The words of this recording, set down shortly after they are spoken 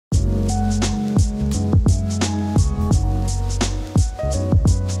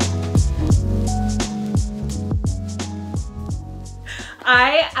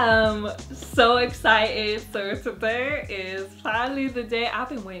I am so excited. So today is finally the day. I've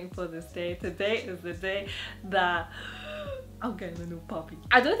been waiting for this day. Today is the day that I'm getting a new puppy.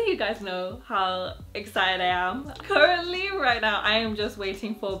 I don't think you guys know how excited I am. Currently, right now, I am just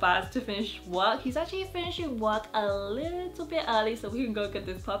waiting for Baz to finish work. He's actually finishing work a little bit early so we can go get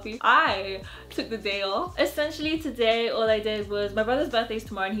this puppy. I took the day off. Essentially today, all I did was, my brother's birthday is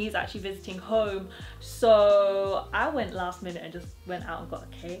tomorrow and he's actually visiting home. So I went last minute and just went out and got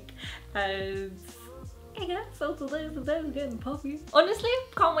a cake. And yeah, so today is the day we're getting the puppy. Honestly,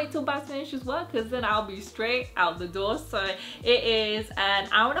 can't wait till Baz finishes work because then I'll be straight out the door. So it is an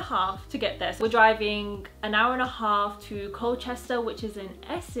hour and a half to get there. So we're driving an hour and a half to Colchester, which is in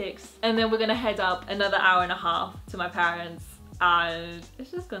Essex. And then we're gonna head up another hour and a half to my parents. And it's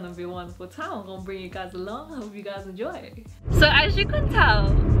just gonna be a wonderful time. I'm gonna bring you guys along. I hope you guys enjoy. So as you can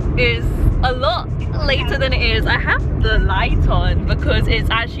tell, it's a lot later than it is. I have the light on because it's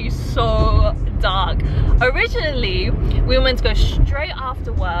actually so dark. Originally, we were meant to go straight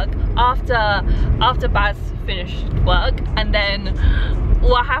after work, after Baz finished work, and then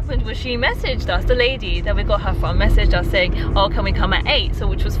what happened was she messaged us, the lady that we got her from messaged us saying, oh, can we come at 8? So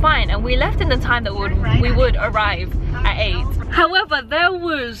which was fine, and we left in the time that we would arrive at 8. However, there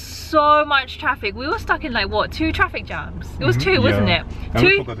was so much traffic. We were stuck in like what, 2 traffic jams? It was 2, wasn't it? And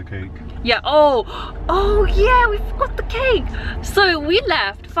we forgot the cake. Yeah, oh yeah, we forgot the cake. So we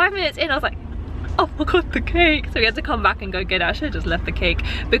left 5 minutes in. I was like, oh, I forgot the cake. So we had to come back and go get it. I should have just left the cake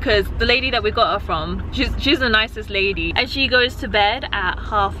because the lady that we got her from, she's the nicest lady and she goes to bed at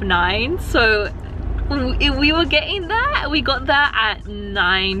 9:30. So we were getting there, we got there at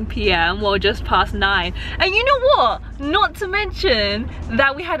 9 p.m. well, just past 9. And you know what, not to mention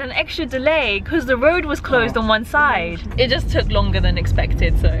that we had an extra delay because the road was closed on one side. It just took longer than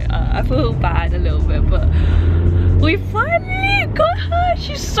expected, so I feel bad a little bit, but we finally got her.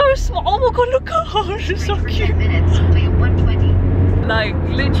 She's so small. Oh my god, look at her, she's so cute. Like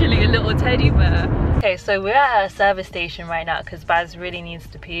literally a little teddy bear. Okay, so we're at a service station right now because Baz really needs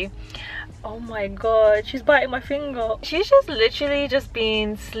to pee. Oh my god, she's biting my finger. She's just literally just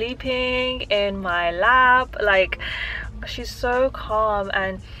been sleeping in my lap. Like, she's so calm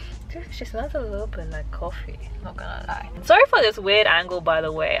and she smells a little bit like coffee, not gonna lie. Sorry for this weird angle, by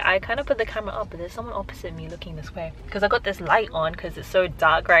the way. I kind of put the camera up, but there's someone opposite me looking this way because I got this light on because it's so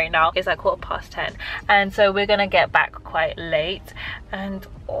dark right now. It's like 10:15 and so we're gonna get back quite late. And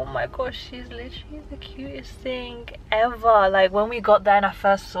oh my gosh, she's literally the cutest thing ever. Like when we got there and I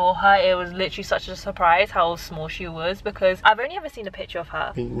first saw her, it was literally such a surprise how small she was because I've only ever seen a picture of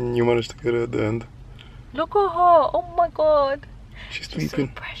her. You managed to get her at the end. Look at her, oh my god. She's sleeping.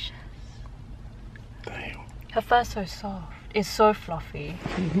 So precious. Damn. Her fur's so soft. It's so fluffy.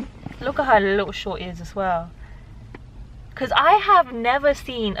 Look at her little short ears as well. Because I have never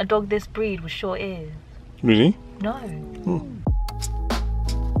seen a dog this breed with short ears. Really? No.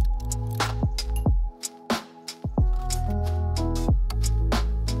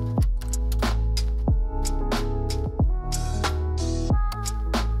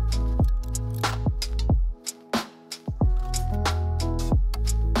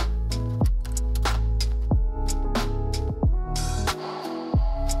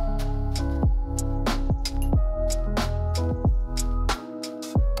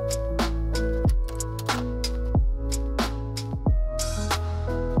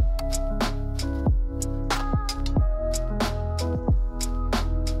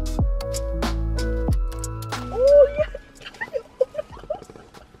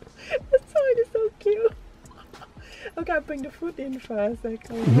 Bring the food in first. Like,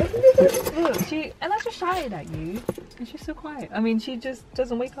 look, Ella's just shouting at you, and she's so quiet. I mean, she just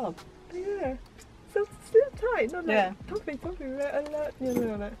doesn't wake up. Yeah, so still tight, not like something very alert, you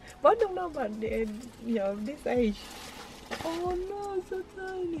know. Like, but I don't know about the, you know, this age. Oh no, so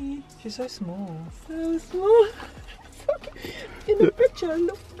tiny. She's so small. So small. In the picture,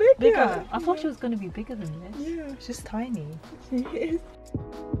 look bigger. Bigger. I thought she was gonna be bigger than this. Yeah, she's tiny. She is.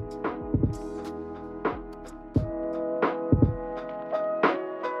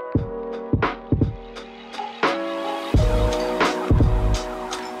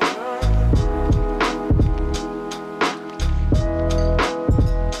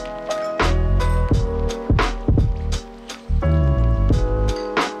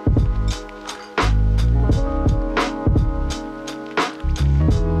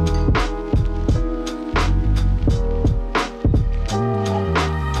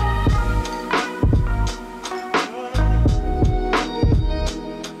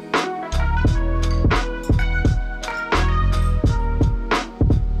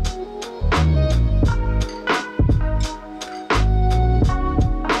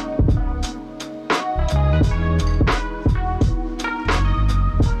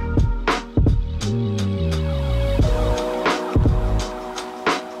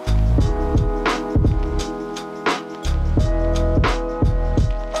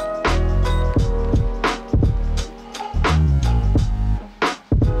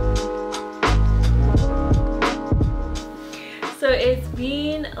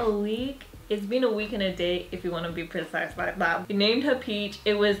 a week. It's been a week and a day, if you want to be precise like that. We named her Peach.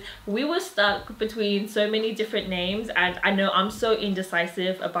 We were stuck between so many different names, and I know I'm so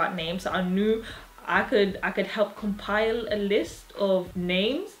indecisive about names, so I knew I could help compile a list of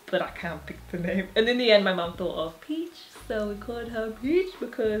names, but I can't pick the name. And in the end, my mom thought of Peach, so we called her Peach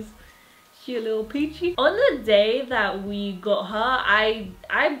because she a little peachy. On the day that we got her,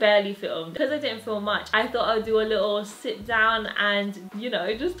 I barely filmed because I didn't film much. I thought I'd do a little sit down and, you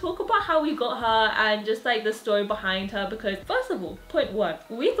know, just talk about how we got her and just like the story behind her, because first of all, point one,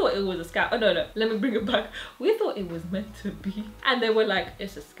 we thought it was a scam. Oh no, let me bring it back. We thought it was meant to be, and they were like,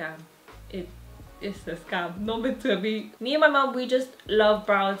 it's a scam. It's a scam, not meant to be. Me and my mom, we just love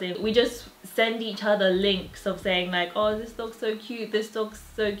browsing. We just send each other links of saying like, oh, this dog's so cute, this dog's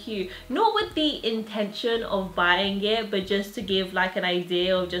so cute. Not with the intention of buying it, but just to give like an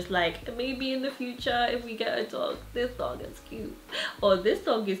idea of just like, maybe in the future if we get a dog, this dog is cute, or this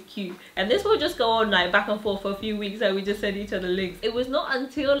dog is cute. And this will just go on like back and forth for a few weeks, and we just send each other links. It was not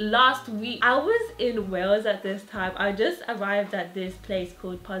until last week, I was in Wales at this time. I just arrived at this place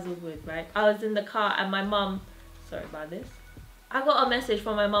called Puzzlewood, right? I was in the car and my mom, sorry about this, I got a message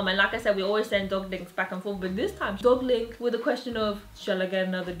from my mom, and like I said, we always send dog links back and forth, but this time dog link with a question of, shall I get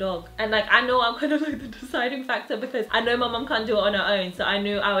another dog? And like, I know I'm kind of like the deciding factor, because I know my mom can't do it on her own, so I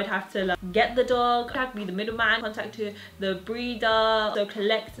knew I would have to like get the dog, be the middleman, contact the breeder, so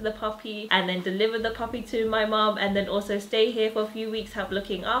collect the puppy and then deliver the puppy to my mom, and then also stay here for a few weeks, help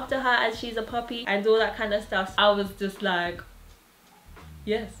looking after her as she's a puppy and all that kind of stuff. I was just like,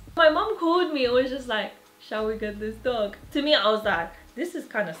 yes. My mom called me and was just like, shall we get this dog? To me, I was like, this is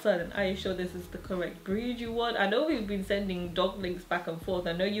kind of sudden. Are you sure this is the correct breed you want? I know we've been sending dog links back and forth.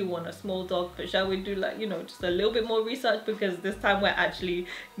 I know you want a small dog, but shall we do like, you know, just a little bit more research, because this time we're actually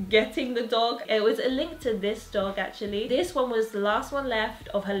getting the dog. It was a link to this dog actually. This one was the last one left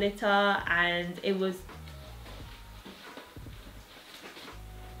of her litter, and it was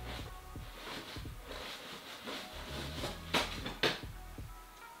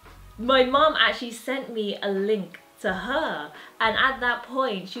my mom actually sent me a link to her, and at that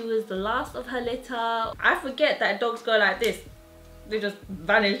point she was the last of her litter. I forget that dogs go like this, they just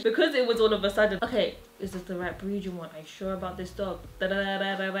vanish, because it was all of a sudden, okay, is this the right breed you want? Are you sure about this dog?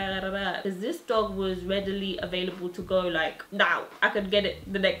 Because this dog was readily available to go like now. I could get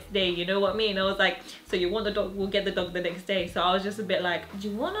it the next day, you know what I mean? I was like, so you want the dog, we'll get the dog the next day. So I was just a bit like, do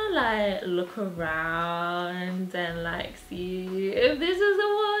you want to like look around and like see if this is the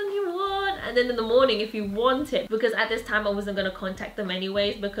one you want? And then in the morning, if you want it, because at this time I wasn't going to contact them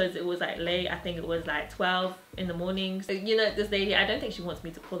anyways, because it was like late. I think it was like 12 in the morning. So, you know, this lady, I don't think she wants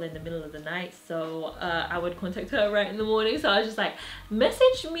me to call her in the middle of the night, so I would contact her right in the morning. So I was just like,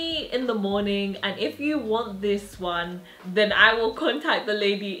 message me in the morning, and if you want this one, then I will contact the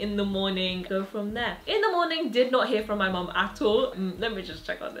lady in the morning, go from there. In the morning, did not hear from my mom at all. Let me just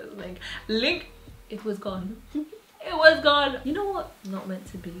check on this link. It was gone. It was gone. You know what? Not meant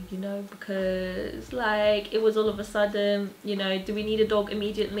to be, you know, because like it was all of a sudden, you know, do we need a dog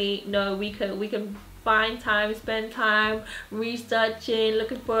immediately? No, we can find time, spend time researching,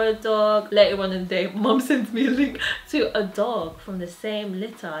 looking for a dog. Later on in the day, mom sends me a link to a dog from the same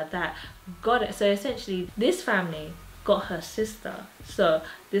litter that got it. So essentially this family got her sister. So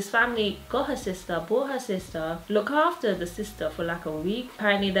this family got her sister, bought her sister, look after the sister for like a week.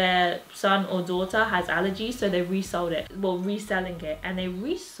 Apparently their son or daughter has allergies, so they resold it, well, reselling it, and they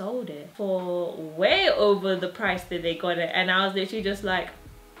resold it for way over the price that they got it. And I was literally just like,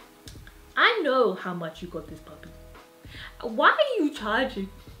 I know how much you got this puppy. Why are you charging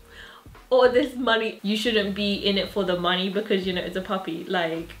all this money? You shouldn't be in it for the money, because you know it's a puppy.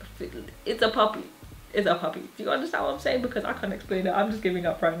 Like, it's a puppy. It's a puppy. Do you understand what I'm saying? Because I can't explain it. I'm just giving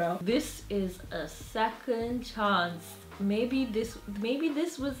up right now. This is a second chance. Maybe this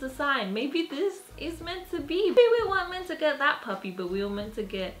was the sign. Maybe this is meant to be. Maybe we weren't meant to get that puppy, but we were meant to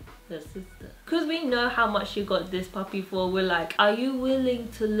get the sister. Because we know how much you got this puppy for. We're like, are you willing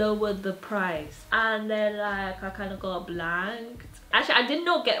to lower the price? And then like, I kind of got blanked. Actually, I did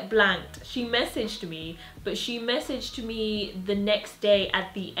not get blanked. She messaged me, but she messaged me the next day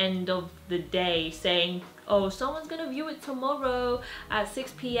at the end of the day saying, oh, someone's gonna view it tomorrow at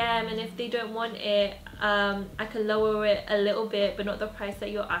 6 p.m. and if they don't want it, I can lower it a little bit, but not the price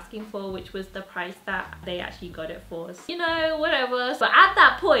that you're asking for, which was the price that they actually got it for. So, you know, whatever. But at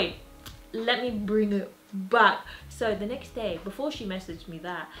that point, let me bring it back. So the next day, before she messaged me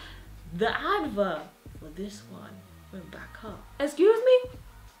that, the advert for this one went back up. Excuse me?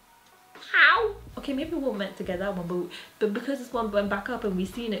 How? Okay, maybe we weren't meant to get that one, but because this one went back up and we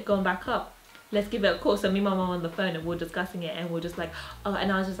seen it going back up, let's give it a call. So me and my mum on the phone, and we're discussing it, and we're just like, oh,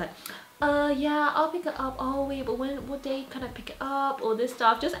 and I was just like, yeah, I'll pick it up. Oh wait, but what day can I pick it up? Or this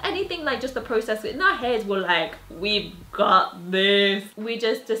stuff, just anything, like just the process. In our heads we're like, we've got this. We're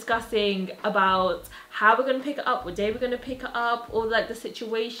just discussing about how we're gonna pick it up, what day we're gonna pick it up, or like the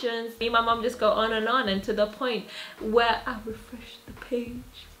situations. Me and my mum just go on, and to the point where I refresh the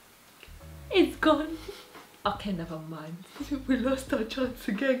page, it's gone. Okay, never mind. We lost our chance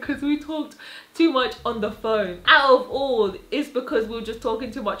again because we talked too much on the phone. Out of all, it's because we were just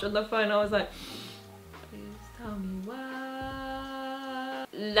talking too much on the phone. I was like, please tell me why.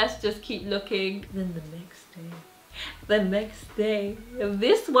 Let's just keep looking. Then the next day,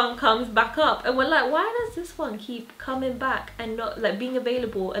 this one comes back up, and we're like, why does this one keep coming back and not like being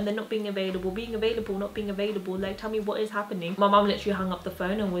available, and then not being available, not being available? Like, tell me what is happening. My mom literally hung up the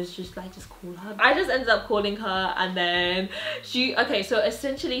phone and was just like, just call her. I just ended up calling her, and then okay, so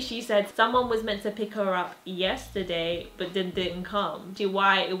essentially she said someone was meant to pick her up yesterday but then didn't come. See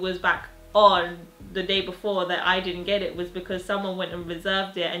why it was back on the day before that I didn't get it was because someone went and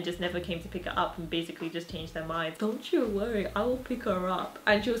reserved it and just never came to pick it up, and basically just changed their mind. Don't you worry, I will pick her up.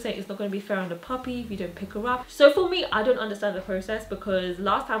 And she was saying it's not going to be fair on the puppy if you don't pick her up. So for me, I don't understand the process, because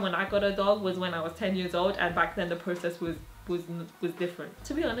last time when I got a dog was when I was 10 years old, and back then the process was different.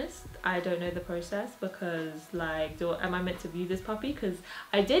 To be honest, I don't know the process, because like, am I meant to view this puppy? Because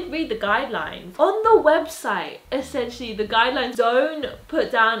I did read the guidelines on the website. Essentially the guidelines don't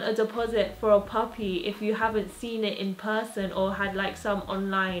put down a deposit for a puppy if you haven't seen it in person or had like some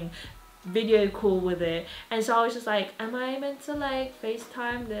online video call with it. And so I was just like, am I meant to like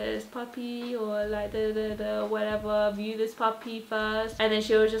FaceTime this puppy, or like whatever, view this puppy first? And then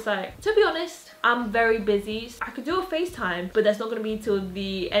she was just like, to be honest, I'm very busy. I could do a FaceTime, but that's not going to be till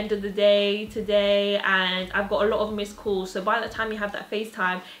the end of the day today, and I've got a lot of missed calls, so by the time you have that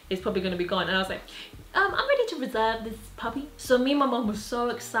FaceTime, it's probably going to be gone. And I was like, I'm ready to reserve this puppy. So me and my mom was so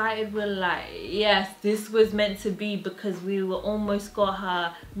excited. We're like, yes, this was meant to be, because we were almost got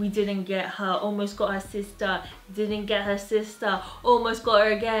her, we didn't get her, almost got her sister, didn't get her sister, almost got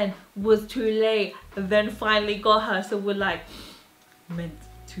her again, was too late, then finally got her. So we're like, meant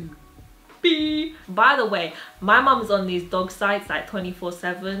to be. By the way, my mom's on these dog sites like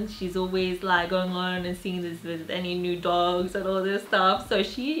 24/7. She's always like going on and seeing this with any new dogs and all this stuff, so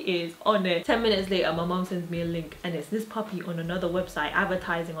she is on it. 10 minutes later, my mom sends me a link, and it's this puppy on another website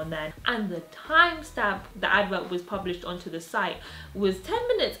advertising on there, and the timestamp the advert was published onto the site was 10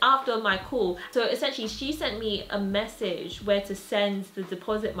 minutes after my call. So essentially she sent me a message where to send the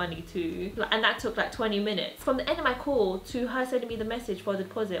deposit money to, and that took like 20 minutes. From the end of my call to her sending me the message for the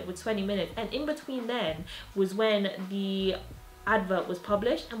deposit was 20 minutes, and in between then was when the advert was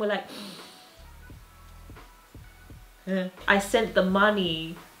published, and we're like, I sent the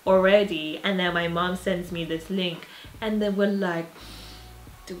money already, and then my mom sends me this link, and then we're like,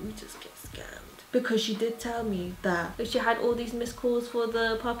 did we just get scammed? Because she did tell me that she had all these missed calls for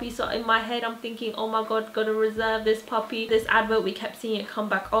the puppy. So in my head I'm thinking, oh my god, gotta reserve this puppy. This advert, we kept seeing it come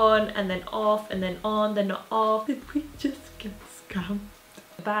back on and then off and then on, then not off. Did we just get scammed?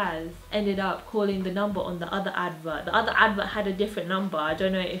 Baz ended up calling the number on the other advert. The other advert had a different number. I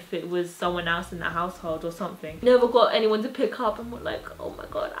don't know if it was someone else in the household or something. Never got anyone to pick up, and we're like, oh my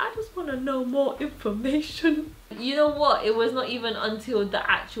god, I just want to know more information. You know what? It was not even until the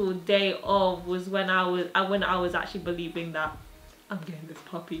actual day of was when I was actually believing that I'm getting this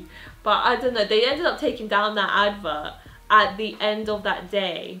puppy. But I don't know, they ended up taking down that advert at the end of that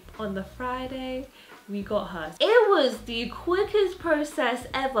day. On the Friday, we got her. It was the quickest process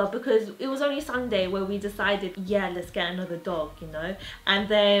ever, because it was only Sunday where we decided, yeah, let's get another dog, you know. And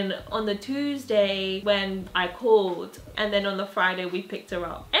then on the Tuesday when I called, and then on the Friday we picked her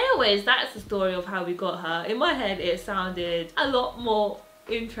up. Anyways, that's the story of how we got her. In my head it sounded a lot more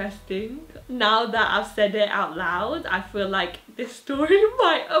interesting. Now that I've said it out loud, I feel like this story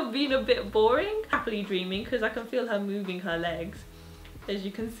might have been a bit boring. Happily dreaming, because I can feel her moving her legs, as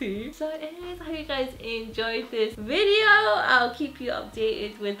you can see. So anyways, I hope you guys enjoyed this video. I'll keep you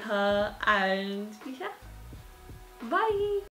updated with her, and yeah, bye.